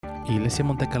Iglesia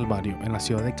Monte Calvario en la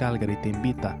ciudad de Calgary te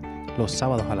invita los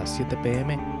sábados a las 7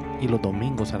 p.m. y los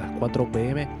domingos a las 4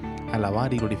 p.m. a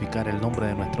alabar y glorificar el nombre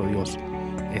de nuestro Dios.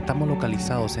 Estamos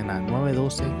localizados en la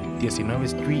 912 19th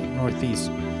Street Northeast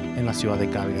en la ciudad de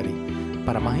Calgary.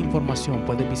 Para más información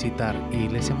puedes visitar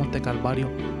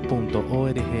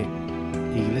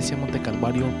iglesiamontecalvario.org,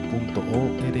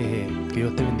 iglesiamontecalvario.org. Que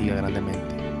Dios te bendiga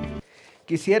grandemente.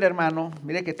 Quisiera, hermano,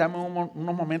 mire que estamos en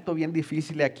unos momentos bien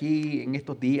difíciles aquí en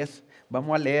estos días.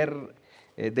 Vamos a leer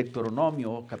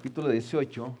Deuteronomio, capítulo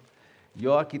 18.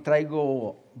 Yo aquí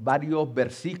traigo varios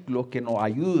versículos que nos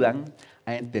ayudan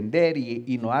a entender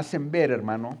y nos hacen ver,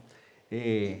 hermano,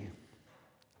 el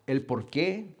por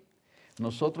qué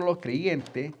nosotros los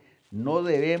creyentes no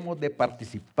debemos de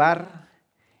participar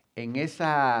en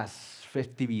esas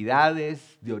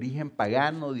festividades de origen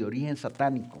pagano, de origen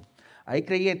satánico. Hay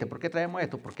creyentes, ¿por qué traemos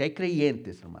esto? Porque hay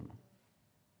creyentes, hermano,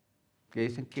 que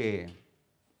dicen que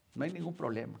no hay ningún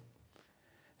problema.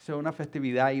 Esa es una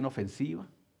festividad inofensiva.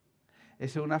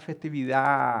 Esa es una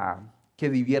festividad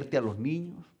que divierte a los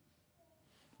niños.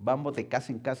 Vamos de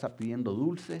casa en casa pidiendo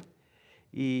dulces.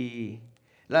 Y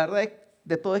la verdad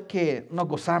de todo es que nos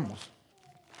gozamos.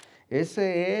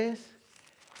 Ese es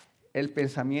el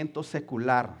pensamiento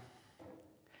secular,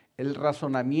 el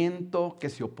razonamiento que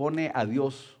se opone a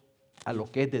Dios, a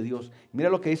lo que es de Dios. Mira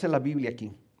lo que dice la Biblia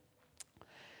aquí.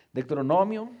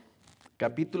 Deuteronomio,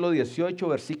 capítulo 18,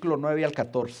 versículo 9 al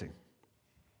 14.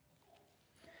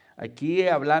 Aquí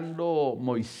hablando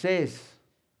Moisés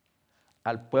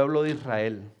al pueblo de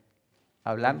Israel,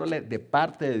 hablándole de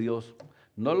parte de Dios,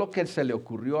 no lo que se le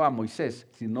ocurrió a Moisés,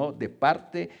 sino de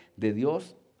parte de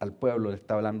Dios al pueblo, le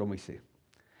está hablando Moisés.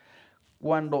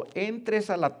 Cuando entres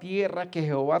a la tierra que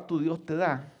Jehová tu Dios te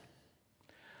da,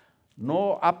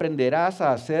 no aprenderás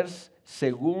a hacer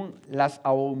según las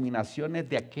abominaciones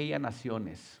de aquellas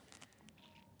naciones.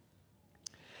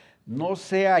 No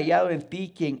sea hallado en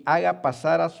ti quien haga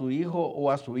pasar a su hijo o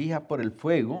a su hija por el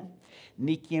fuego,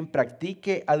 ni quien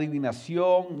practique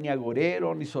adivinación, ni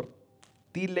agorero, ni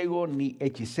sortílego, ni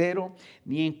hechicero,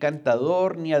 ni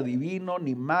encantador, ni adivino,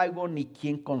 ni mago, ni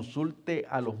quien consulte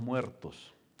a los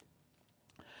muertos.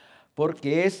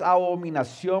 Porque es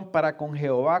abominación para con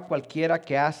Jehová cualquiera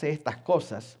que hace estas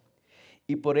cosas.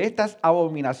 Y por estas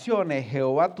abominaciones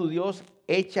Jehová tu Dios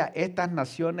echa estas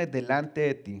naciones delante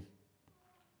de ti.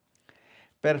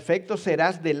 Perfecto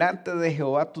serás delante de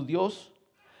Jehová tu Dios,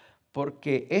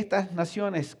 porque estas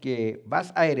naciones que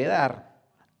vas a heredar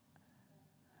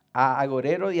a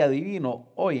agorero y adivino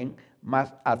oyen,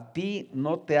 mas a ti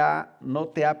no te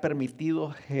ha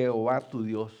permitido Jehová tu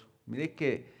Dios. Mire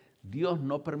que Dios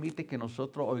no permite que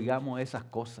nosotros oigamos esas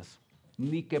cosas,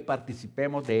 ni que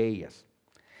participemos de ellas.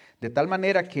 De tal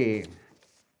manera que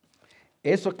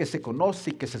eso que se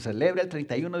conoce y que se celebra el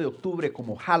 31 de octubre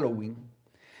como Halloween,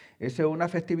 esa es una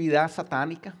festividad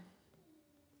satánica.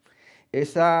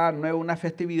 Esa no es una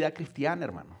festividad cristiana,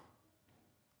 hermano.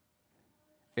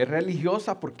 Es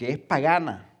religiosa porque es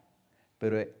pagana,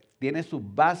 pero tiene sus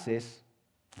bases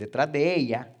detrás de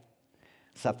ella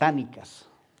satánicas.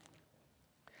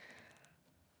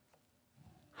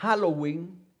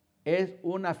 Halloween es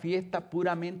una fiesta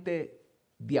puramente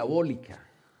diabólica.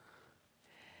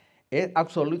 Es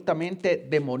absolutamente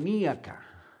demoníaca.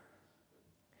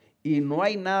 Y no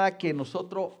hay nada que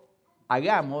nosotros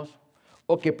hagamos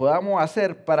o que podamos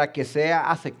hacer para que sea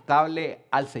aceptable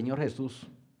al Señor Jesús.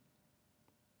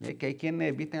 Es que hay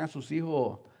quienes visten a sus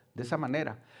hijos de esa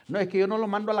manera. No, es que yo no lo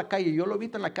mando a la calle, yo lo he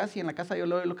visto en la casa y en la casa yo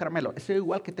le doy los caramelos. Eso es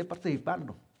igual que esté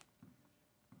participando.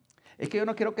 Es que yo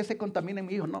no quiero que se contamine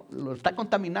mi hijo, no, lo está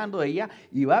contaminando de ella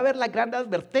y va a haber la gran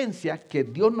advertencia que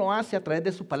Dios nos hace a través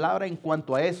de su palabra en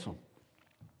cuanto a eso.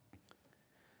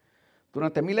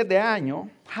 Durante miles de años,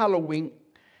 Halloween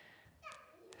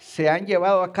se han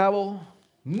llevado a cabo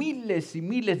miles y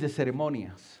miles de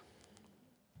ceremonias.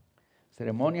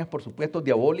 Ceremonias, por supuesto,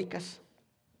 diabólicas,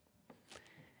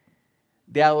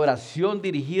 de adoración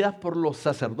dirigidas por los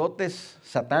sacerdotes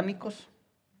satánicos,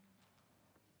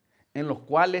 en los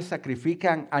cuales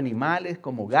sacrifican animales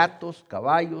como gatos,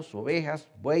 caballos, ovejas,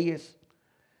 bueyes.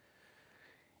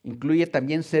 Incluye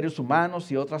también seres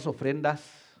humanos y otras ofrendas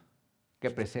que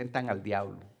presentan al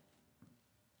diablo.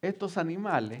 Estos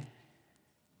animales,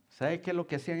 ¿sabe qué es lo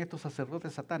que hacían estos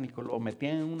sacerdotes satánicos? Los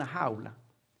metían en una jaula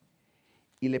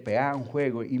y le pegaban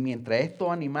fuego. Y mientras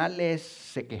estos animales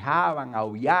se quejaban,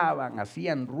 aullaban,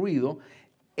 hacían ruido,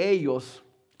 ellos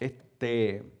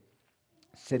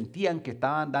sentían que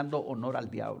estaban dando honor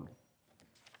al diablo.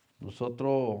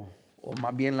 Nosotros, o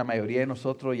más bien la mayoría de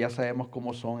nosotros, ya sabemos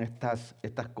cómo son estas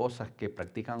cosas que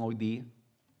practican hoy día.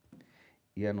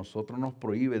 Y a nosotros nos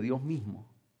prohíbe Dios mismo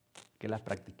que las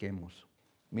practiquemos.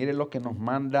 Mire lo que nos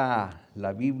manda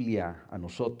la Biblia a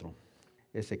nosotros.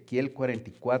 Ezequiel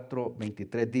 44,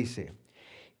 23 dice: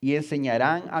 y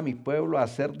enseñarán a mi pueblo a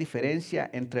hacer diferencia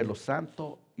entre lo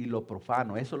santo y lo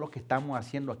profano. Eso es lo que estamos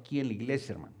haciendo aquí en la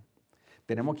iglesia, hermano.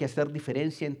 Tenemos que hacer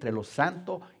diferencia entre lo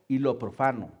santo y lo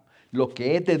profano, lo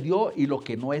que es de Dios y lo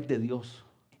que no es de Dios.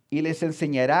 Y les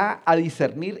enseñará a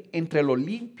discernir entre lo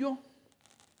limpio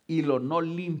y lo no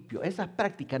limpio. Esas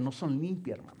prácticas no son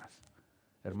limpias,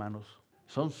 hermanos.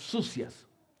 Son sucias,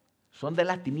 son de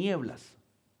las tinieblas.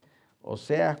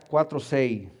 Oseas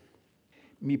 4:6.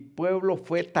 Mi pueblo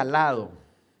fue talado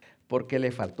porque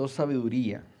le faltó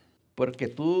sabiduría, porque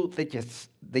tú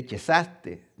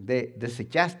desechaste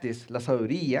la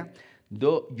sabiduría,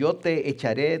 yo te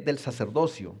echaré del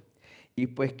sacerdocio. Y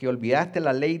pues que olvidaste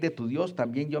la ley de tu Dios,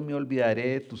 también yo me olvidaré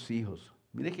de tus hijos.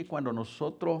 Mire que cuando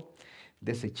nosotros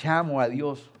desechamos a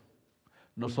Dios,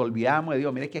 nos olvidamos de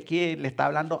Dios. Mire que aquí le está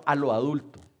hablando a los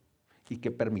adultos y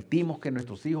que permitimos que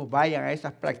nuestros hijos vayan a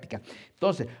esas prácticas.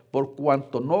 Entonces, por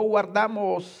cuanto no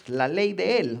guardamos la ley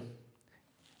de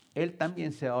Él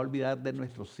también se va a olvidar de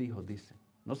nuestros hijos, dice.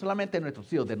 No solamente de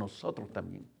nuestros hijos, de nosotros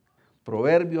también.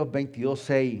 Proverbios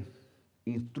 22:6.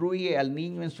 Instruye al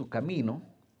niño en su camino,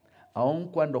 aun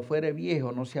cuando fuere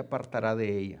viejo no se apartará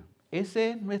de ella.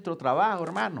 Ese es nuestro trabajo,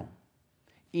 hermano.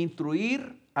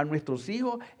 Instruir a nuestros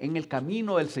hijos en el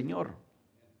camino del Señor.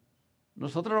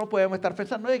 Nosotros no podemos estar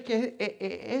pensando, no, es que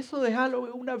eso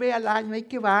déjalo una vez al año, hay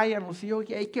que vayan los hijos,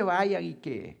 hay que vayan y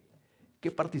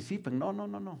que participen.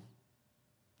 No.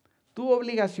 Tu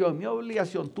obligación, mi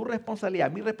obligación, tu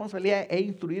responsabilidad, mi responsabilidad es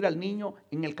instruir al niño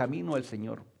en el camino del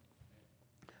Señor,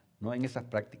 no en esas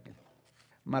prácticas.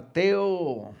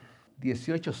 Mateo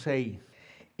 18:6.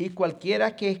 Y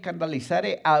cualquiera que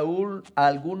escandalizare a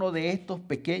alguno de estos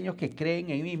pequeños que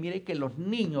creen en mí, mire que los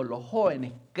niños, los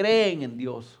jóvenes creen en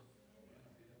Dios.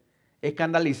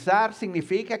 Escandalizar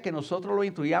significa que nosotros lo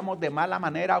instruyamos de mala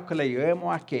manera o que le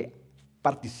llevemos a que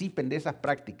participen de esas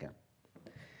prácticas.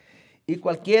 Y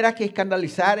cualquiera que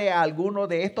escandalizare a alguno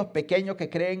de estos pequeños que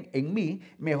creen en mí,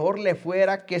 mejor le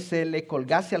fuera que se le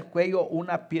colgase al cuello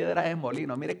una piedra de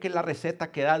molino. Mire que es la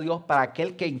receta que da Dios para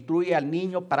aquel que instruye al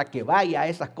niño para que vaya a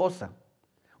esas cosas.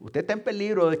 Usted está en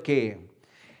peligro de que,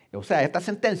 esta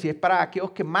sentencia es para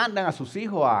aquellos que mandan a sus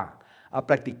hijos a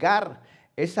practicar,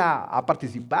 a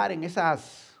participar en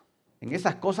esas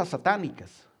cosas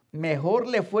satánicas. Mejor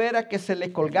le fuera que se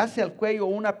le colgase al cuello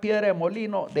una piedra de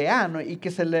molino de asno y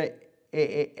que se le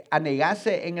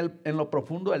anegase en lo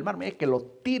profundo del mar. Mire, que lo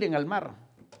tiren al mar.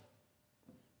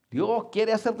 Dios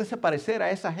quiere hacer desaparecer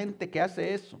a esa gente que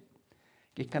hace eso,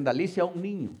 que escandalice a un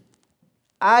niño.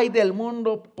 Ay del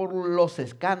mundo por los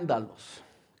escándalos,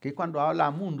 que cuando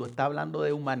habla mundo está hablando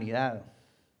de humanidad.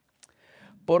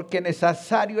 Porque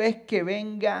necesario es que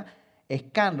venga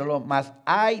escándalo, mas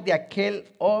hay de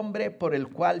aquel hombre por el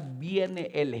cual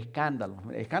viene el escándalo.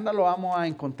 El escándalo vamos a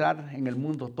encontrar en el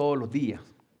mundo todos los días.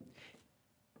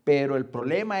 Pero el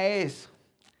problema es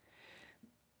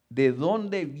de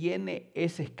dónde viene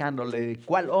ese escándalo, de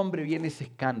cuál hombre viene ese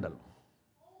escándalo.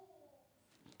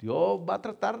 Dios va a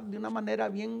tratar de una manera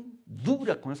bien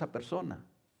dura con esa persona.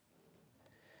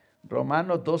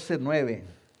 Romanos 12:9.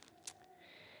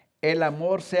 El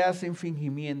amor se hace en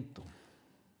fingimiento.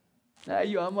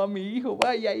 Ay, yo amo a mi hijo,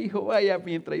 vaya,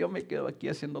 mientras yo me quedo aquí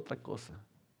haciendo otra cosa.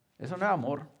 Eso no es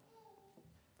amor.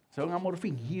 Eso es un amor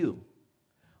fingido.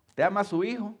 Usted ama a su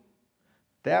hijo,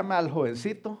 usted ama al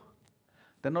jovencito,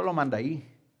 usted no lo manda ahí.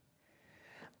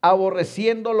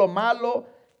 Aborreciendo lo malo,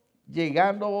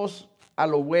 llegándoos a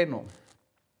lo bueno.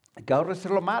 Hay que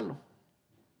aborrecer lo malo.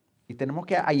 Y tenemos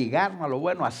que allegarnos a lo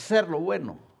bueno, hacer lo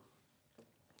bueno.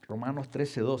 Romanos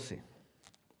 13:12.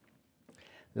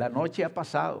 La noche ha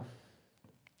pasado,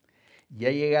 ya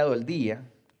ha llegado el día.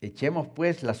 Echemos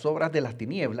pues las obras de las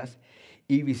tinieblas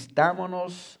y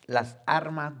vistámonos las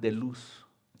armas de luz.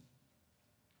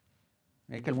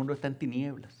 Es que el mundo está en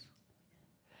tinieblas.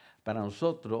 Para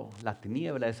nosotros, las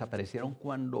tinieblas desaparecieron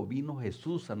cuando vino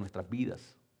Jesús a nuestras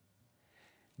vidas.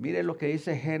 Mire lo que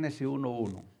dice Génesis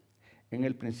 1:1. En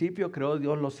el principio creó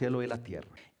Dios los cielos y la tierra.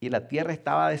 Y la tierra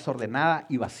estaba desordenada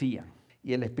y vacía.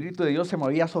 Y el Espíritu de Dios se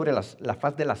movía sobre la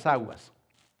faz de las aguas.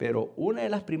 Pero una de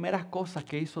las primeras cosas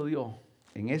que hizo Dios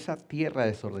en esa tierra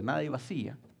desordenada y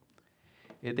vacía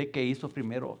es de que hizo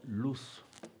primero luz.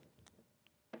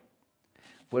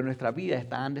 Pues nuestras vidas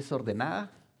estaban desordenadas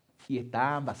y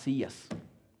estaban vacías.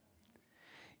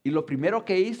 Y lo primero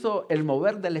que hizo el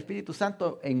mover del Espíritu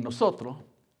Santo en nosotros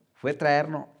fue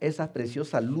traernos esa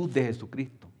preciosa luz de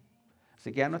Jesucristo.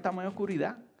 Así que ya no estamos en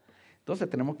oscuridad. Entonces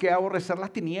tenemos que aborrecer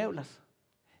las tinieblas.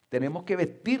 Tenemos que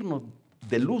vestirnos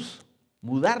de luz.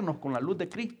 mudarnos con la luz de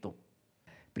Cristo.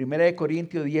 1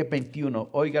 Corintios 10, 21,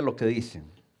 oiga lo que dice.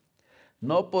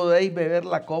 No podéis beber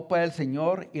la copa del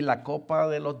Señor y la copa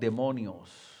de los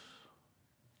demonios.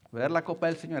 Beber la copa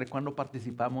del Señor es cuando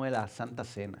participamos de la Santa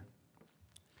Cena.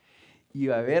 Y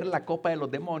beber la copa de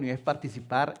los demonios es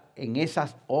participar en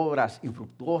esas obras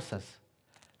infructuosas,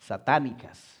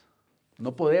 satánicas.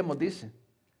 No podemos, dice,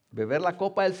 beber la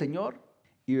copa del Señor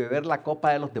y beber la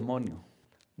copa de los demonios.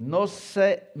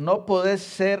 No podés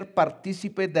ser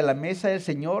partícipes de la mesa del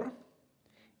Señor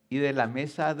y de la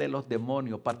mesa de los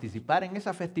demonios. Participar en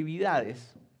esas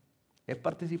festividades es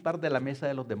participar de la mesa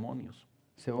de los demonios.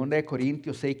 2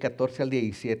 Corintios 6, 14 al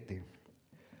 17.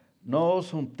 No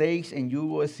os juntéis en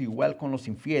yugo desigual con los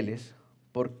infieles,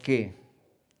 porque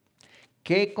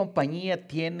 ¿qué compañía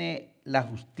tiene la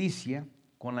justicia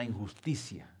con la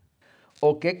injusticia?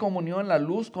 ¿O qué comunión la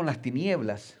luz con las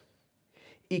tinieblas?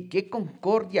 ¿Y qué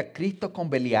concordia Cristo con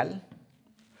Belial?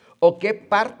 ¿O qué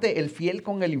parte el fiel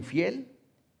con el infiel?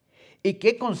 ¿Y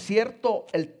qué concierto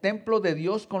el templo de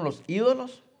Dios con los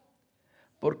ídolos?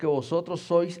 Porque vosotros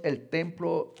sois el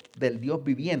templo del Dios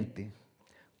viviente.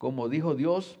 Como dijo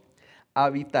Dios,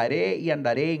 habitaré y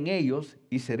andaré en ellos,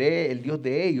 y seré el Dios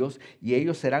de ellos, y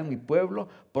ellos serán mi pueblo,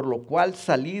 por lo cual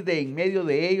salid de en medio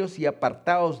de ellos y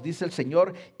apartaos, dice el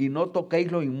Señor, y no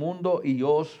toquéis lo inmundo, y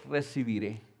yo os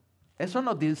recibiré. Eso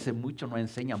nos dice mucho, nos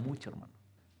enseña mucho, hermano,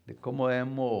 de cómo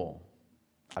debemos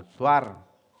actuar,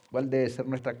 cuál debe ser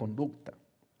nuestra conducta.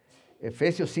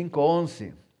 Efesios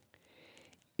 5:11.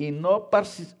 Y no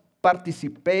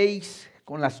participéis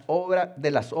con las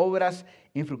obras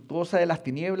infructuosas de las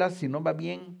tinieblas, sino más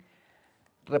bien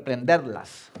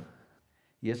reprenderlas.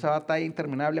 Y esa batalla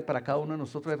interminable para cada uno de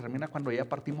nosotros termina cuando ya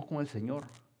partimos con el Señor.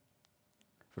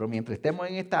 Pero mientras estemos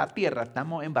en esta tierra,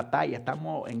 estamos en batalla,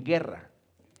 estamos en guerra.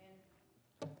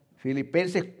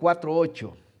 Filipenses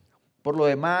 4:8. Por lo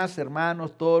demás,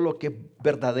 hermanos, todo lo que es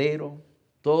verdadero,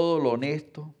 todo lo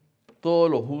honesto, todo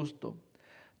lo justo,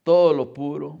 todo lo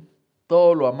puro,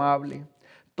 todo lo amable,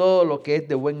 todo lo que es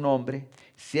de buen nombre,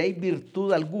 si hay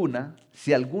virtud alguna,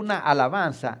 si alguna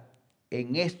alabanza,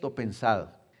 en esto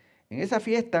pensado. En esa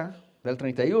fiesta del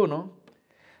 31,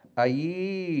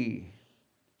 allí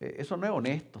eso no es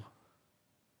honesto,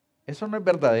 eso no es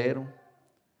verdadero,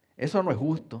 eso no es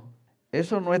justo,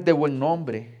 eso no es de buen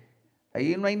nombre.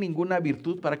 Ahí no hay ninguna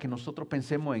virtud para que nosotros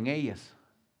pensemos en ellas.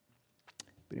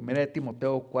 1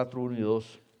 Timoteo 4, 1 y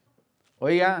 2.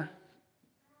 Oiga,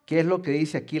 ¿qué es lo que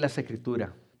dice aquí las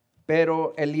Escrituras?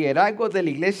 Pero el liderazgo de la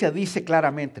iglesia dice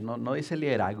claramente, no dice el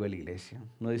liderazgo de la iglesia,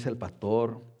 no dice el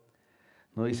pastor,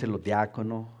 no dice los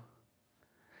diáconos,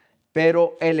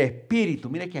 pero el Espíritu,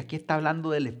 mire que aquí está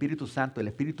hablando del Espíritu Santo, el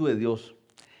Espíritu de Dios,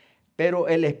 pero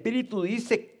el Espíritu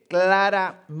dice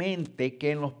claramente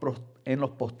que en los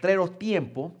postreros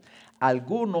tiempos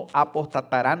algunos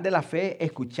apostatarán de la fe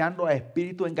escuchando a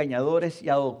espíritus engañadores y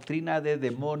a doctrina de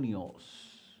demonios.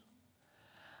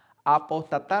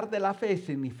 Apostatar de la fe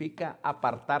significa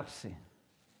apartarse.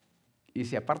 Y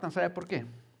se apartan, ¿sabe por qué?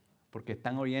 Porque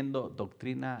están oyendo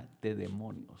doctrina de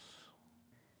demonios.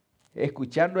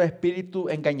 Escuchando a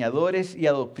espíritus engañadores y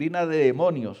a doctrina de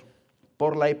demonios,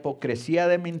 por la hipocresía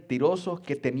de mentirosos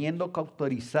que teniendo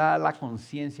cauterizada la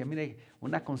conciencia. Mire,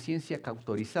 una conciencia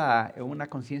cauterizada es una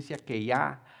conciencia que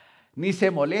ya ni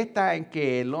se molesta en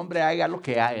que el hombre haga lo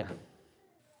que haga.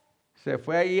 Se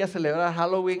fue ahí a celebrar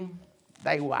Halloween,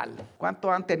 da igual. ¿Cuántos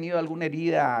han tenido alguna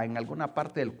herida en alguna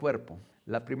parte del cuerpo?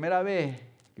 La primera vez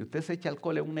que usted se echa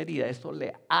alcohol en una herida, eso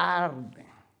le arde.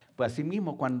 Pues así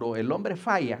mismo, cuando el hombre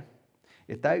falla,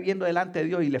 está viviendo delante de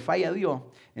Dios y le falla a Dios,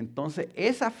 entonces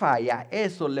esa falla,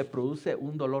 eso le produce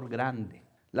un dolor grande.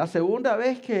 La segunda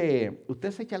vez que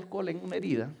usted se echa alcohol en una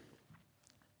herida,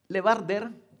 le va a arder,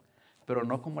 pero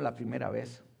no como la primera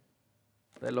vez.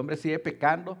 Entonces el hombre sigue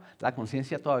pecando, la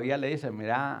conciencia todavía le dice,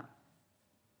 mira,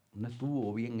 no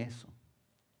estuvo bien eso.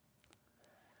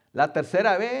 La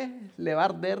tercera vez le va a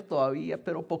arder todavía,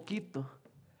 pero poquito.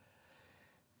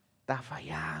 Está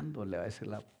fallando, le va a decir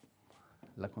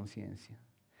la conciencia.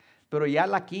 Pero ya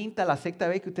la quinta, la sexta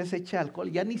vez que usted se echa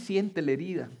alcohol, ya ni siente la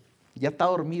herida. Ya está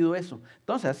dormido eso.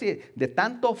 Entonces, así, de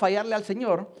tanto fallarle al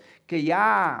Señor, que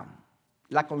ya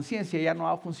la conciencia ya no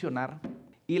va a funcionar.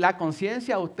 Y la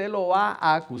conciencia usted lo va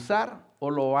a acusar o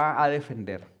lo va a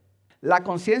defender. La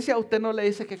conciencia a usted no le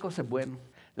dice qué cosa es bueno.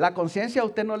 La conciencia a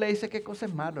usted no le dice qué cosa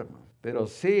es malo, hermano. Pero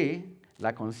sí,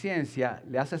 la conciencia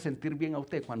le hace sentir bien a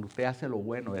usted cuando usted hace lo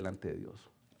bueno delante de Dios.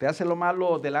 Usted hace lo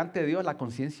malo delante de Dios, la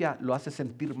conciencia lo hace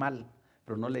sentir mal,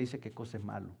 pero no le dice qué cosa es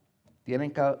malo. Tienen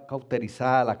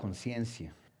cauterizada la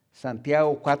conciencia.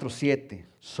 Santiago 4:7.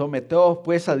 Someteos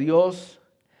pues a Dios,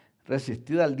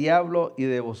 resistid al diablo y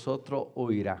de vosotros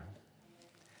huirá.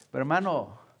 Pero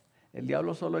hermano, el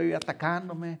diablo solo vive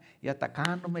atacándome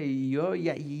y yo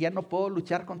ya no puedo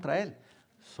luchar contra él.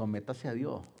 Sométase a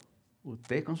Dios.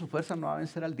 Usted con su fuerza no va a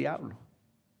vencer al diablo.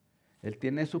 Él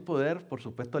tiene su poder, por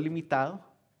supuesto, limitado,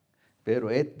 pero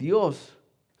es Dios.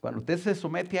 Cuando usted se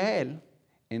somete a Él,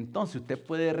 entonces usted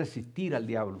puede resistir al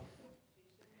diablo.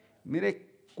 Mire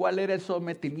cuál era el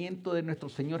sometimiento de nuestro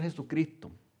Señor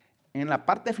Jesucristo. En la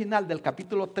parte final del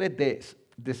capítulo 3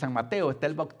 de San Mateo está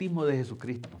el bautismo de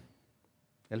Jesucristo.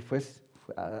 Él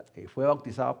fue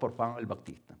bautizado por Juan el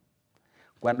Bautista.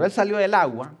 Cuando Él salió del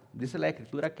agua, dice la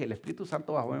Escritura que el Espíritu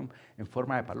Santo bajó en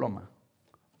forma de paloma,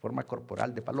 forma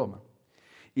corporal de paloma.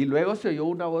 Y luego se oyó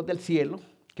una voz del cielo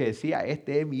que decía,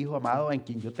 este es mi Hijo amado en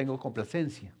quien yo tengo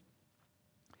complacencia.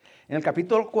 En el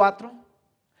capítulo 4,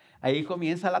 ahí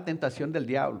comienza la tentación del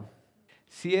diablo.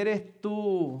 Si eres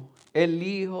tú el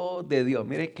Hijo de Dios,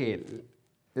 mire que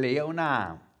leía un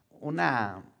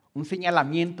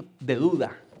señalamiento de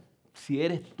duda. Si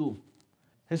eres tú.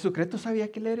 Jesucristo sabía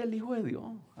que Él era el Hijo de Dios.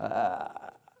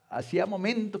 Hacía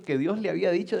momentos que Dios le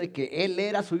había dicho de que Él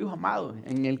era su Hijo amado,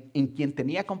 en quien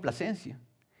tenía complacencia.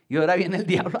 Y ahora viene el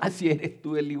diablo, así eres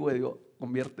tú el Hijo de Dios,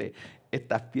 convierte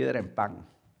estas piedras en pan.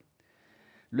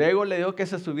 Luego le dijo que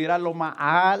se subiera a lo más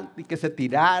alto y que se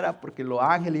tirara porque los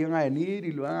ángeles iban a venir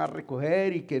y lo iban a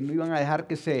recoger y que no iban a dejar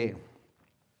que se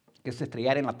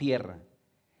estrellara en la tierra.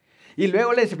 Y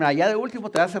luego le dice, mira, ya de último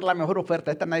te va a hacer la mejor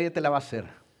oferta, esta nadie te la va a hacer.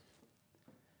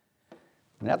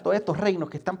 Mira todos estos reinos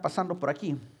que están pasando por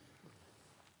aquí,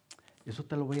 eso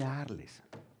te lo voy a darles.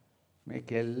 Es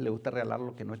que a Él le gusta regalar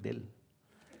lo que no es de Él.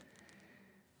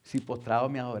 Si postrado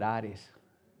me adorares.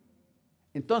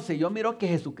 Entonces yo miro que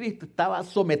Jesucristo estaba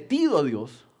sometido a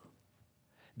Dios,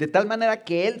 de tal manera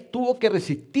que Él tuvo que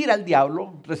resistir al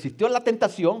diablo, resistió la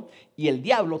tentación y el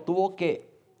diablo tuvo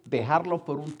que dejarlo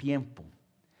por un tiempo.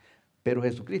 Pero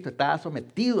Jesucristo estaba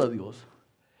sometido a Dios.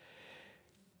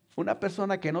 Una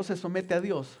persona que no se somete a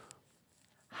Dios,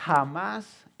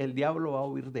 jamás el diablo va a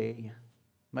huir de ella.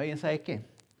 Más bien, ¿sabe qué?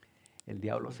 El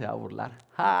diablo se va a burlar.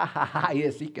 Y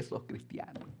decir que sos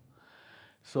cristiano.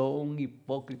 Sos un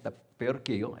hipócrita peor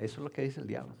que yo. Eso es lo que dice el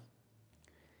diablo.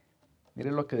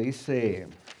 Miren lo que dice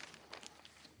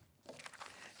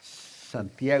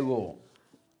Santiago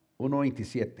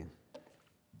 1:27.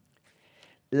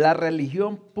 La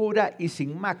religión pura y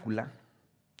sin mácula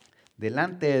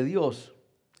delante de Dios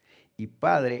y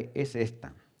Padre es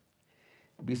esta: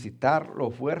 visitar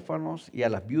los huérfanos y a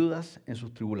las viudas en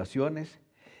sus tribulaciones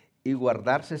y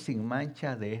guardarse sin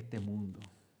mancha de este mundo.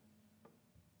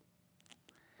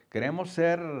 Queremos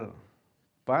ser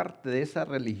parte de esa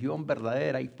religión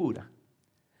verdadera y pura.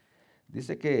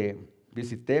 Dice que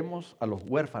visitemos a los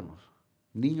huérfanos,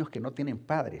 niños que no tienen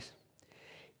padres,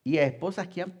 y a esposas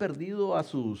que han perdido a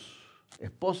sus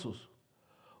esposos,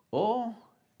 o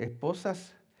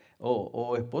esposas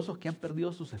o esposos que han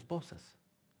perdido a sus esposas.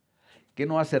 Que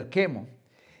nos acerquemos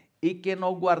y que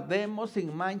nos guardemos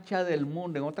sin mancha del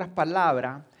mundo. En otras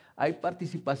palabras, hay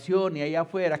participación y hay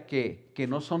afuera que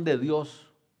no son de Dios,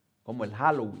 como el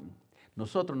Halloween.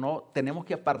 Nosotros no tenemos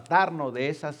que apartarnos de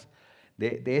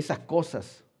esas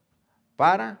cosas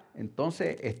para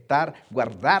entonces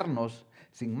guardarnos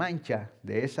sin mancha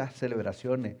de esas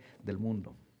celebraciones del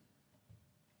mundo.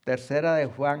 Tercera de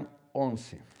Juan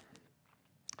 11.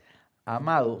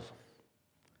 Amados,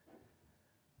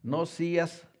 no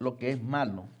sigas lo que es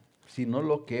malo, sino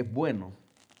lo que es bueno.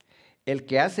 El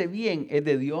que hace bien es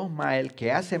de Dios, mas el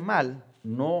que hace mal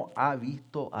no ha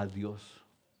visto a Dios.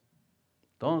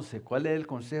 Entonces, ¿cuál es el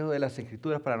consejo de las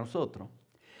Escrituras para nosotros?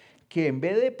 Que en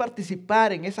vez de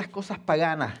participar en esas cosas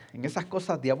paganas, en esas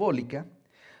cosas diabólicas,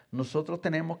 nosotros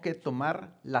tenemos que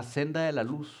tomar la senda de la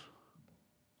luz,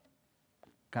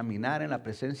 caminar en la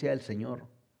presencia del Señor.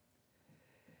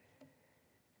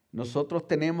 Nosotros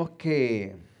tenemos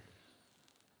que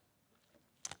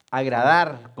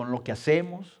agradar con lo que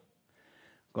hacemos,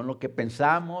 con lo que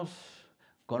pensamos,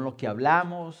 con lo que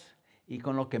hablamos y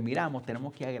con lo que miramos.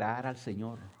 Tenemos que agradar al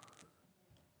Señor.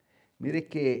 Mire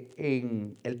que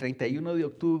en el 31 de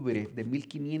octubre de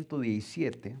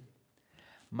 1517,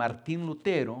 Martín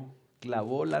Lutero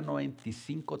clavó las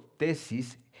 95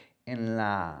 tesis en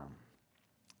la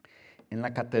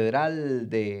catedral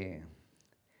de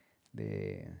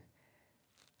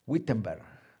Wittenberg,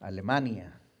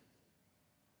 Alemania.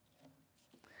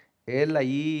 Él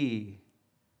allí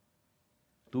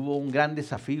tuvo un gran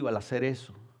desafío al hacer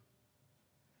eso.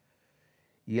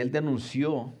 Y él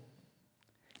denunció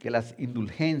que las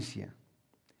indulgencias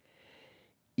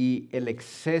y el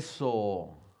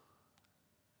exceso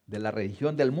de la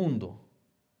religión del mundo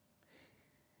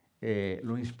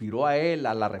lo inspiró a él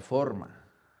a la reforma,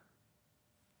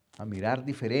 a mirar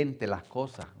diferente las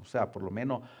cosas, o sea, por lo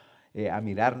menos a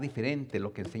mirar diferente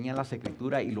lo que enseñan las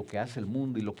Escrituras y lo que hace el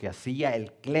mundo y lo que hacía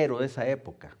el clero de esa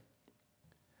época.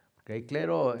 Porque hay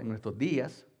clero en nuestros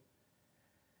días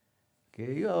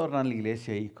que ellos adornan la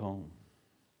iglesia ahí con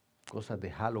cosas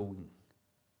de Halloween.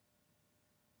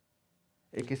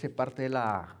 Es que esa es parte de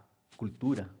la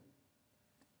cultura.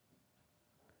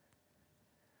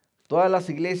 Todas las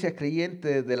iglesias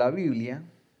creyentes de la Biblia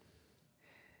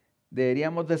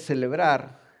deberíamos de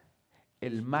celebrar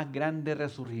el más grande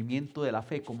resurgimiento de la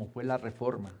fe, como fue la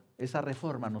reforma. Esa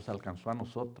reforma nos alcanzó a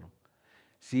nosotros.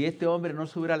 Si este hombre no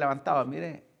se hubiera levantado,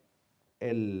 mire,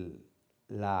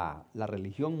 la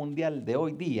religión mundial de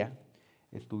hoy día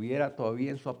estuviera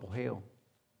todavía en su apogeo,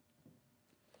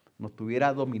 nos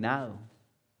tuviera dominado,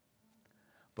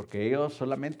 porque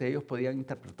solamente ellos podían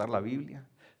interpretar la Biblia,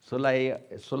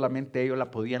 solamente ellos la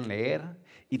podían leer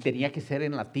y tenía que ser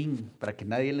en latín para que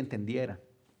nadie la entendiera.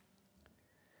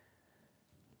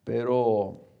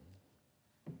 Pero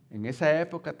en esa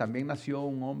época también nació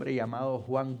un hombre llamado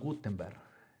Juan Gutenberg.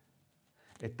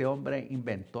 Este hombre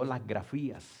inventó las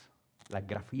grafías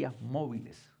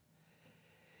móviles.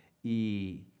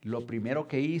 Y lo primero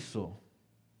que hizo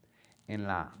en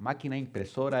la máquina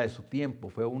impresora de su tiempo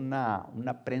fue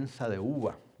una prensa de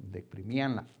uva, donde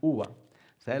imprimían la uva.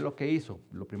 ¿Sabe lo que hizo?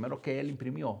 Lo primero que él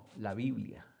imprimió, la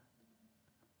Biblia.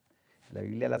 La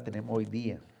Biblia la tenemos hoy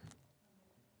día.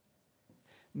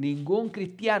 Ningún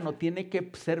cristiano tiene que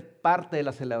ser parte de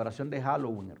la celebración de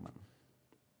Halloween, hermano.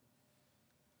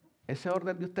 Ese es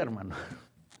orden de usted, hermano.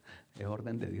 Es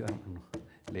orden de Dios, hermano.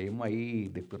 Leímos ahí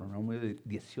Deuteronomio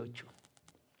 18.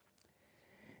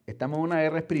 Estamos en una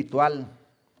guerra espiritual.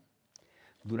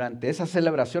 Durante esa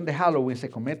celebración de Halloween se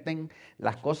cometen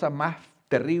las cosas más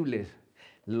terribles,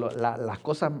 las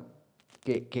cosas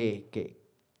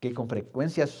que con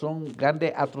frecuencia son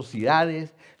grandes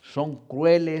atrocidades, son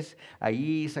crueles.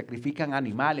 Ahí sacrifican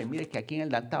animales. Mire que aquí en el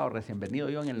Dantao, recién venido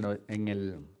yo en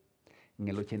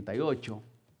el 88,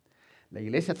 la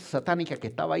iglesia satánica que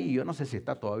estaba ahí, yo no sé si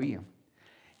está todavía,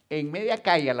 en media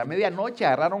calle, a la medianoche,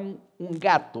 agarraron un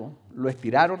gato, lo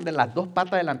estiraron de las dos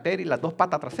patas delanteras y las dos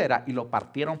patas traseras y lo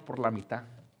partieron por la mitad.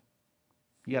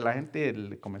 Y a la gente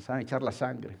le comenzaron a echar la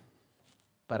sangre.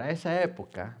 Para esa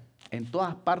época, en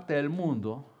todas partes del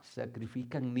mundo,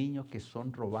 sacrifican niños que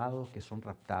son robados, que son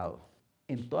raptados.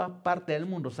 En todas partes del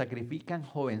mundo sacrifican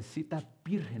jovencitas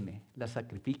vírgenes, las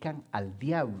sacrifican al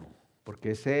diablo,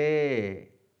 porque ese es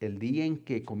el día en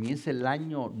que comienza el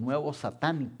año nuevo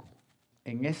satánico.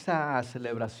 En esas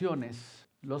celebraciones,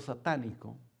 los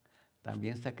satánicos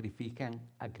también sacrifican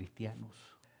a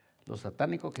cristianos. Los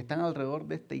satánicos que están alrededor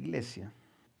de esta iglesia,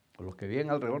 o los que viven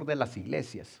alrededor de las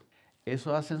iglesias,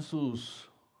 esos hacen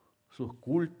sus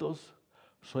cultos,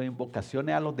 sus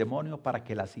invocaciones a los demonios para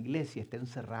que las iglesias estén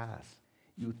cerradas.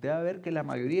 Y usted va a ver que la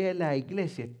mayoría de las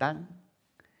iglesias están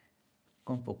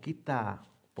con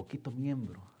poquitos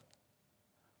miembros.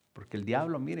 Porque el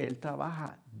diablo, mire, él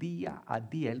trabaja día a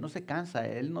día, él no se cansa,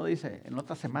 él no dice en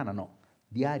otra semana, no,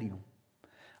 diario.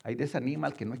 Ahí desanima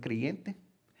al que no es creyente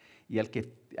y al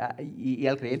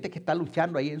creyente que está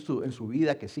luchando ahí en su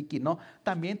vida, que sí, que no,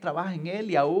 también trabaja en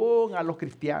él y aún a los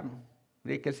cristianos.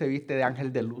 Mire que él se viste de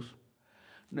ángel de luz.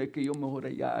 No es que yo mejor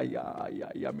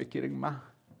ya me quieren más.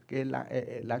 Que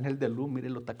el ángel de luz, mire,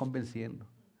 lo está convenciendo.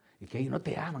 Y que ellos no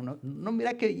te aman, no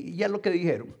mira que ya lo que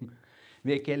dijeron.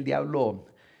 Mire que el diablo...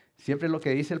 Siempre lo que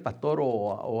dice el pastor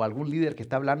o algún líder que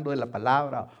está hablando de la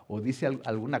palabra o dice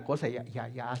alguna cosa,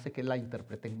 ya hace que la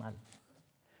interpreten mal.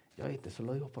 Yo, eso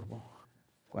lo digo por vos.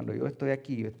 Cuando yo estoy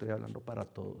aquí, yo estoy hablando para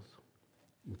todos,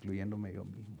 incluyéndome yo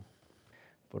mismo.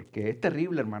 Porque es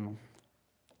terrible, hermano,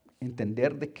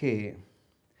 entender de que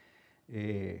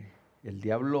el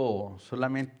diablo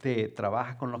solamente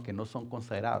trabaja con los que no son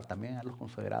consagrados, también a los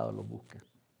consagrados los busca.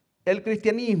 El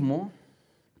cristianismo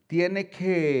tiene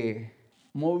que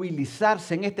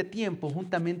movilizarse en este tiempo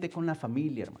juntamente con la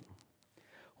familia, hermano,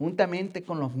 juntamente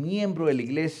con los miembros de la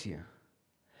iglesia,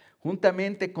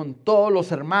 juntamente con todos los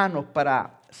hermanos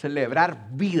para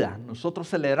celebrar vida. Nosotros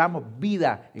celebramos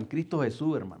vida en Cristo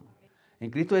Jesús, hermano. En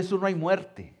Cristo Jesús no hay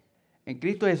muerte, en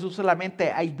Cristo Jesús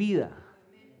solamente hay vida.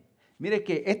 Mire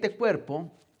que este cuerpo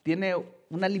tiene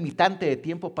una limitante de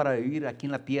tiempo para vivir aquí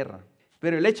en la tierra,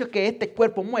 pero el hecho de que este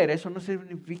cuerpo muere, eso no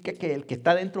significa que el que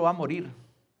está dentro va a morir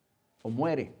o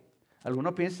muere.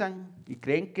 Algunos piensan y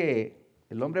creen que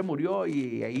el hombre murió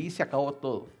y ahí se acabó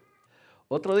todo.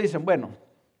 Otros dicen, bueno,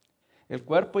 el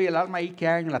cuerpo y el alma ahí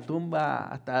quedan en la tumba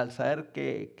hasta saber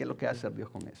qué es lo que va a hacer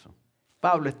Dios con eso.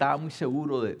 Pablo estaba muy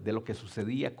seguro de lo que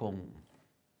sucedía con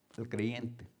el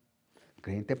creyente. El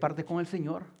creyente parte con el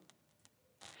Señor.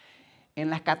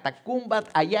 En las catacumbas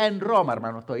allá en Roma,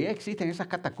 hermanos, todavía existen esas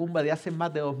catacumbas de hace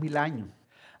más de 2000 años.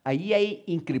 Allí hay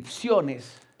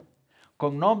inscripciones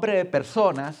con nombre de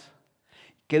personas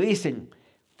que dicen,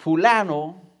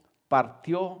 fulano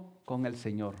partió con el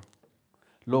Señor.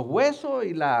 Los huesos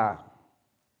y la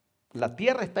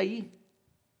tierra está ahí,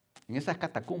 en esas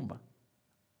catacumbas.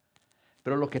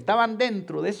 Pero los que estaban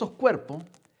dentro de esos cuerpos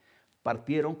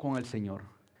partieron con el Señor.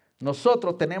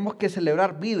 Nosotros tenemos que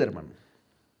celebrar vida, hermano.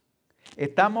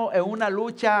 Estamos en una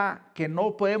lucha que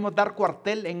no podemos dar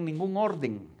cuartel en ningún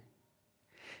orden.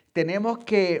 Tenemos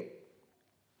que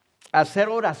hacer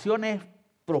oraciones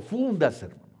profundas,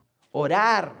 hermano.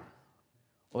 Orar.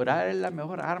 Orar es la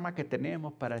mejor arma que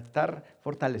tenemos para estar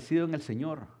fortalecido en el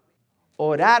Señor.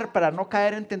 Orar para no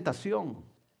caer en tentación.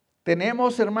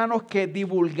 Tenemos, hermanos, que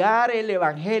divulgar el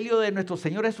evangelio de nuestro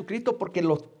Señor Jesucristo porque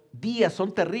los días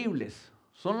son terribles.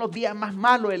 Son los días más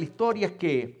malos de la historia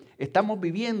que estamos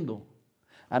viviendo.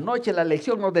 Anoche la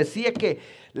lección nos decía que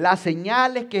las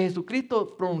señales que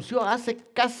Jesucristo pronunció hace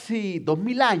casi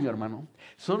 2000 años, hermano,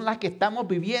 son las que estamos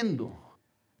viviendo.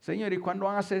 Señor, ¿y cuándo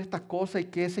van a hacer estas cosas? ¿Y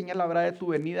qué señal habrá de tu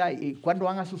venida? ¿Y cuándo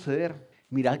van a suceder?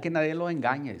 Mirad que nadie los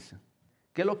engañe.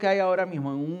 ¿Qué es lo que hay ahora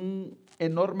mismo? Un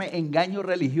enorme engaño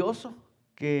religioso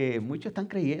que muchos están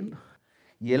creyendo.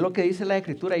 Y es lo que dice la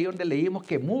Escritura ahí donde leímos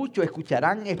que muchos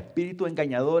escucharán espíritus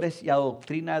engañadores y a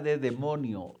doctrina de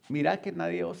demonio. Mirad que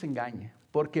nadie os engañe,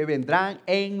 porque vendrán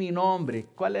en mi nombre.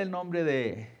 ¿Cuál es el nombre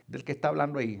del que está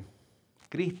hablando ahí?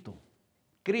 Cristo.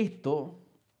 Cristo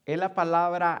es la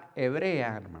palabra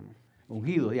hebrea, hermano.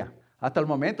 Ungido ya. Hasta el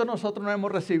momento nosotros no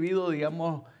hemos recibido,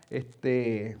 digamos,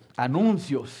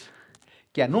 anuncios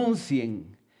que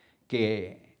anuncien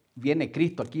que viene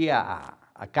Cristo aquí a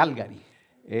Calgary.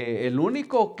 El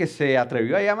único que se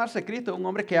atrevió a llamarse Cristo es un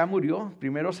hombre que ya murió.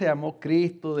 Primero se llamó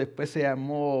Cristo, después se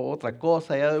llamó otra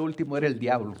cosa, ya de último era el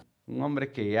diablo. Un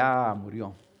hombre que ya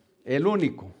murió. El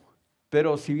único.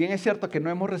 Pero si bien es cierto que no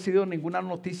hemos recibido ninguna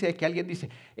noticia de que alguien dice,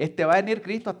 va a venir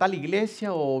Cristo a tal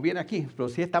iglesia o viene aquí. Pero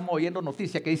sí estamos oyendo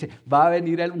noticias que dice, va a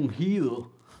venir el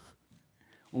ungido.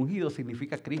 Ungido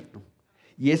significa Cristo.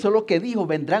 Y eso es lo que dijo,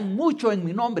 vendrán muchos en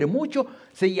mi nombre, muchos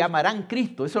se llamarán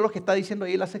Cristo. Eso es lo que está diciendo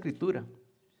ahí las Escrituras.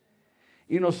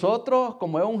 Y nosotros,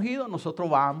 como es ungido, nosotros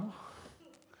vamos.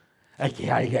 Hay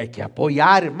que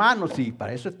apoyar, hermanos, y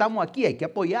para eso estamos aquí, hay que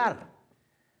apoyar.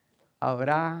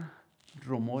 Habrá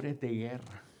rumores de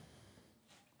guerra.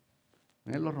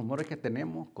 Miren los rumores que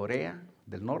tenemos, Corea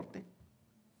del Norte,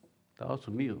 Estados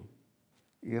Unidos,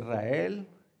 Israel,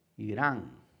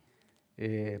 Irán.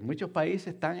 Muchos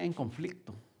países están en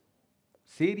conflicto.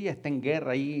 Siria está en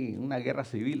guerra ahí, una guerra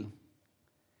civil.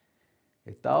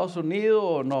 Estados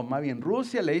Unidos, no, más bien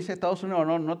Rusia le dice a Estados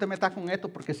Unidos, no te metas con esto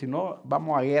porque si no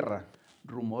vamos a guerra.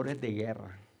 Rumores de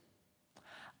guerra.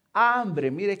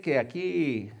 Hambre, mire que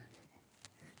aquí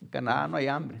en Canadá no hay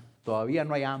hambre, todavía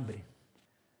no hay hambre.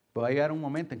 Pero va a llegar un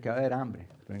momento en que va a haber hambre.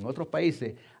 Pero en otros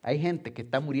países hay gente que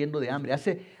está muriendo de hambre.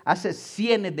 Hace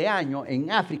cientos de años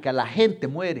en África la gente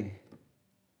muere.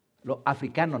 Los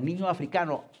africanos, niños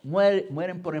africanos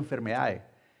mueren por enfermedades.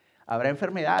 Habrá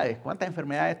enfermedades. ¿Cuántas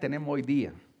enfermedades tenemos hoy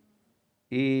día?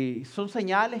 Y son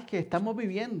señales que estamos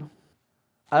viviendo.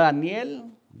 A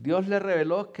Daniel, Dios le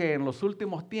reveló que en los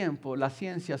últimos tiempos la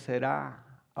ciencia será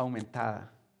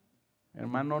aumentada.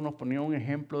 Hermano, nos ponía un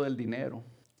ejemplo del dinero.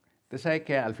 Usted sabe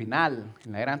que al final,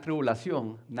 en la gran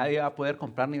tribulación, nadie va a poder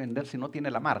comprar ni vender si no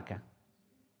tiene la marca.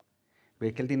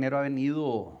 Ve que el dinero ha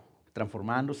venido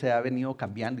transformándose, ha venido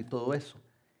cambiando y todo eso.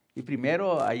 Y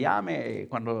primero,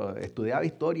 cuando estudiaba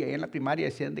historia, ahí en la primaria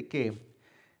decían de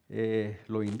que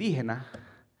los indígenas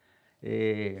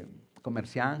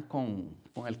comerciaban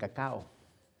con el cacao.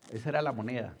 Esa era la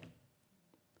moneda.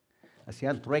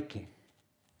 Hacían trueque.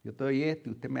 Yo te doy esto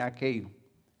y usted me da aquello.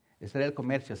 Ese era el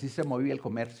comercio, así se movía el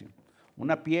comercio.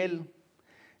 Una piel,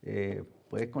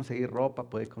 puedes conseguir ropa,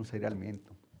 puedes conseguir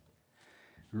alimento.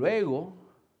 Luego,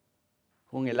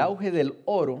 con el auge del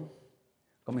oro,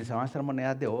 comenzaban a hacer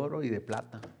monedas de oro y de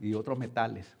plata y otros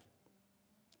metales.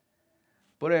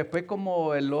 Pero después,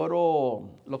 como el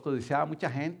oro lo codiciaba mucha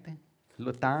gente,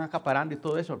 lo estaban acaparando y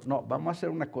todo eso, no, vamos a hacer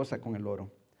una cosa con el oro.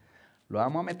 Lo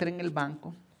vamos a meter en el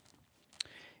banco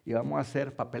y vamos a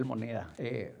hacer papel moneda.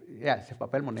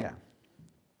 Papel moneda,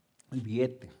 el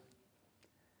billete.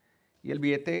 Y el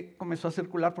billete comenzó a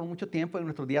circular por mucho tiempo, en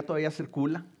nuestros días todavía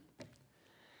circula.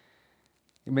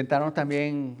 Inventaron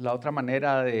también la otra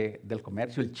manera del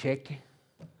comercio, el cheque.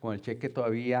 Con el cheque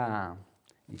todavía,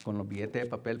 y con los billetes de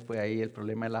papel, pues ahí el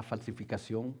problema es la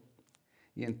falsificación.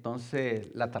 Y entonces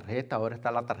la tarjeta, ahora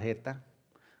está la tarjeta.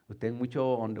 Usted mucho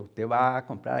donde usted va a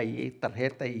comprar ahí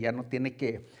tarjeta y ya no tiene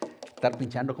que estar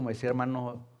pinchando, como decía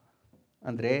hermano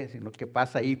Andrés, sino que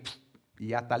pasa ahí y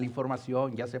ya está la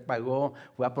información, ya se pagó,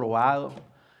 fue aprobado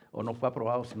o no fue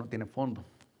aprobado si no tiene fondo.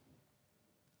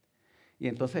 Y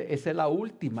entonces esa es la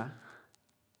última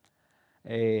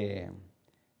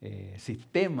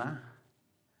sistema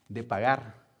de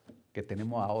pagar que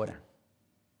tenemos ahora.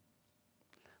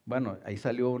 Bueno, ahí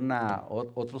salió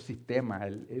otro sistema,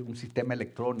 un sistema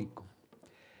electrónico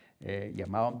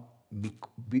llamado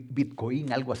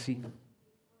Bitcoin, algo así.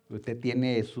 Usted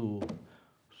tiene su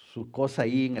cosa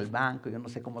ahí en el banco, yo no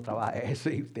sé cómo trabaja eso,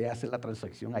 y usted hace la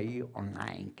transacción ahí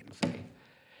online, que no sé.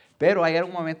 Pero hay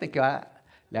algún momento en que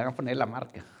le van a poner la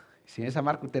marca. Sin esa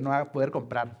marca usted no va a poder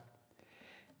comprar.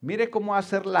 Mire cómo va a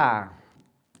ser la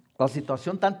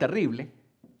situación tan terrible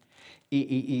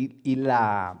y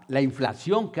la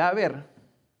inflación que va a haber.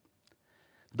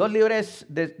 2 libras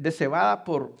de cebada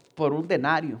por un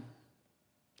denario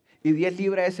y 10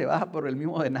 libras de cebada por el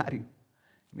mismo denario.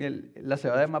 Mire, la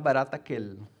cebada es más barata que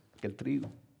el trigo.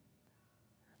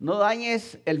 No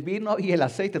dañes el vino y el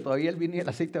aceite. Todavía el vino y el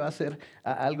aceite va a ser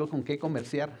algo con que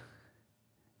comerciar,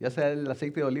 ya sea el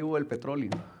aceite de olivo o el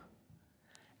petróleo.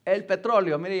 El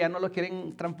petróleo, mire, ya no lo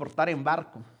quieren transportar en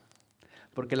barco,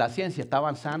 porque la ciencia está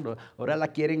avanzando. Ahora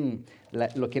lo quieren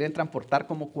transportar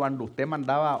como cuando usted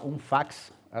mandaba un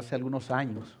fax hace algunos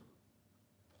años.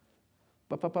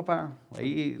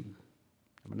 Ahí,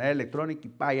 de manera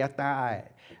electrónica, y ya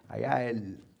está allá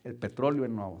el petróleo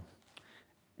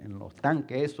en los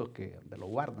tanques esos donde lo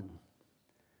guardan.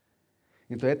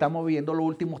 Entonces estamos viviendo los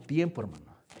últimos tiempos,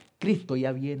 hermano. Cristo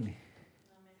ya viene.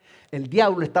 El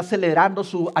diablo está acelerando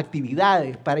sus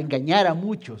actividades para engañar a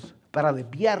muchos, para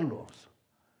desviarlos.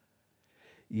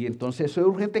 Y entonces es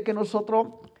urgente que nosotros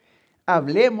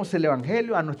hablemos el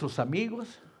evangelio a nuestros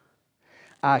amigos,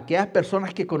 a aquellas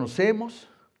personas que conocemos,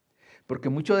 porque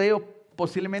muchos de ellos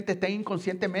posiblemente estén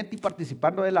inconscientemente y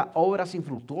participando de las obras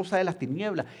infructuosas de las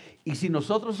tinieblas. Y si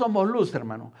nosotros somos luz,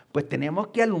 hermano, pues tenemos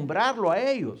que alumbrarlo a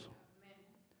ellos.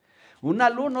 Una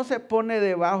luz no se pone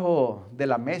debajo de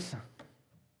la mesa.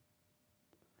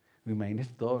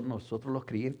 Imagínense todos nosotros los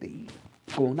creyentes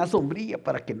con una sombrilla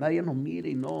para que nadie nos mire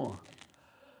y no.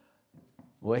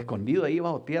 O escondido ahí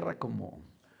bajo tierra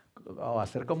o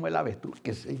hacer como el avestruz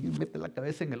que se mete la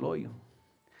cabeza en el hoyo.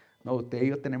 No, usted y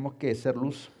yo tenemos que ser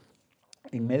luz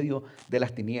en medio de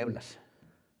las tinieblas.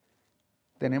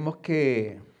 Tenemos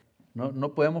que,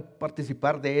 no podemos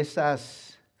participar de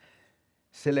esas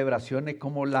celebraciones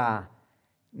como la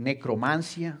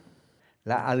necromancia,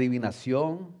 la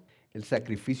adivinación, el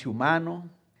sacrificio humano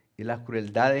y las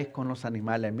crueldades con los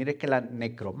animales. Mire que la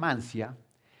necromancia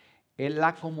es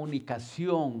la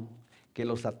comunicación que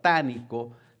los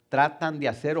satánicos tratan de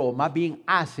hacer, o más bien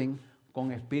hacen,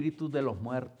 con espíritus de los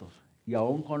muertos y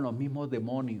aún con los mismos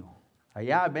demonios.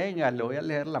 Allá, venga, le voy a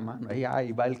leer la mano.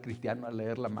 Ahí va el cristiano a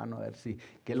leer la mano a ver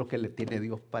qué es lo que le tiene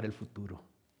Dios para el futuro.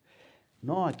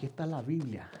 No, aquí está la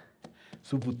Biblia.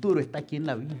 Su futuro está aquí en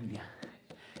la Biblia.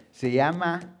 Se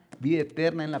llama vida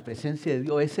eterna en la presencia de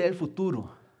Dios. Ese es el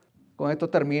futuro. Con esto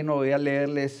termino. Voy a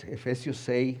leerles Efesios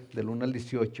 6, del 1 al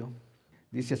 18.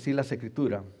 Dice así las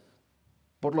Escrituras.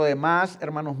 Por lo demás,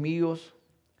 hermanos míos,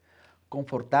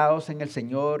 confortados en el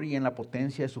Señor y en la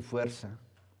potencia de su fuerza,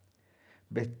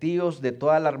 vestidos de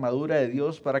toda la armadura de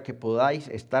Dios para que podáis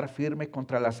estar firmes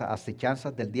contra las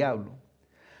acechanzas del diablo.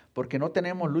 Porque no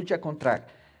tenemos lucha contra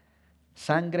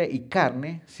sangre y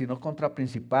carne, sino contra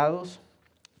principados,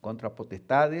 contra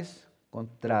potestades,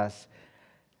 contra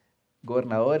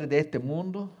gobernadores de este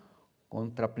mundo,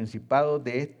 contra principados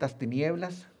de estas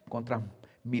tinieblas, contra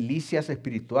milicias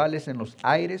espirituales en los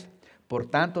aires. Por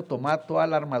tanto, tomad toda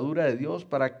la armadura de Dios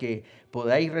para que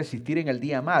podáis resistir en el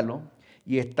día malo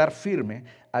y estar firme,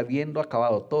 habiendo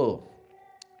acabado todo.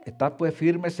 Estad pues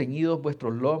firmes, ceñidos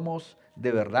vuestros lomos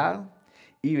de verdad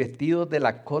y vestidos de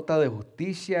la cota de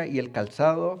justicia y el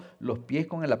calzado, los pies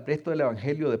con el apresto del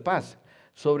evangelio de paz.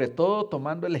 Sobre todo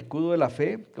tomando el escudo de la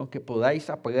fe, con que podáis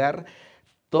apagar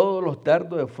todos los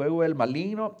dardos de fuego del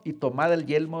maligno, y tomad el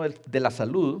yelmo de la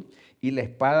salud y la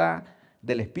espada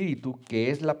del Espíritu,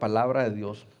 que es la palabra de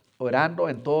Dios, orando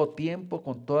en todo tiempo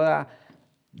con toda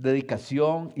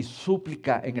dedicación y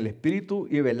súplica en el Espíritu,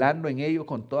 y velando en ello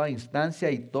con toda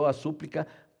instancia y toda súplica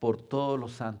por todos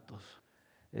los santos.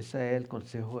 Ese es el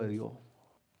consejo de Dios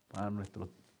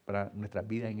para nuestra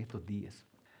vida en estos días.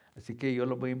 Así que yo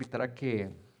los voy a invitar a que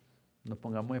nos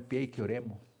pongamos de pie y que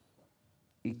oremos.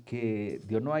 Y que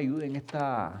Dios nos ayude en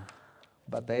esta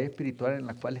batalla espiritual en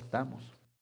la cual estamos.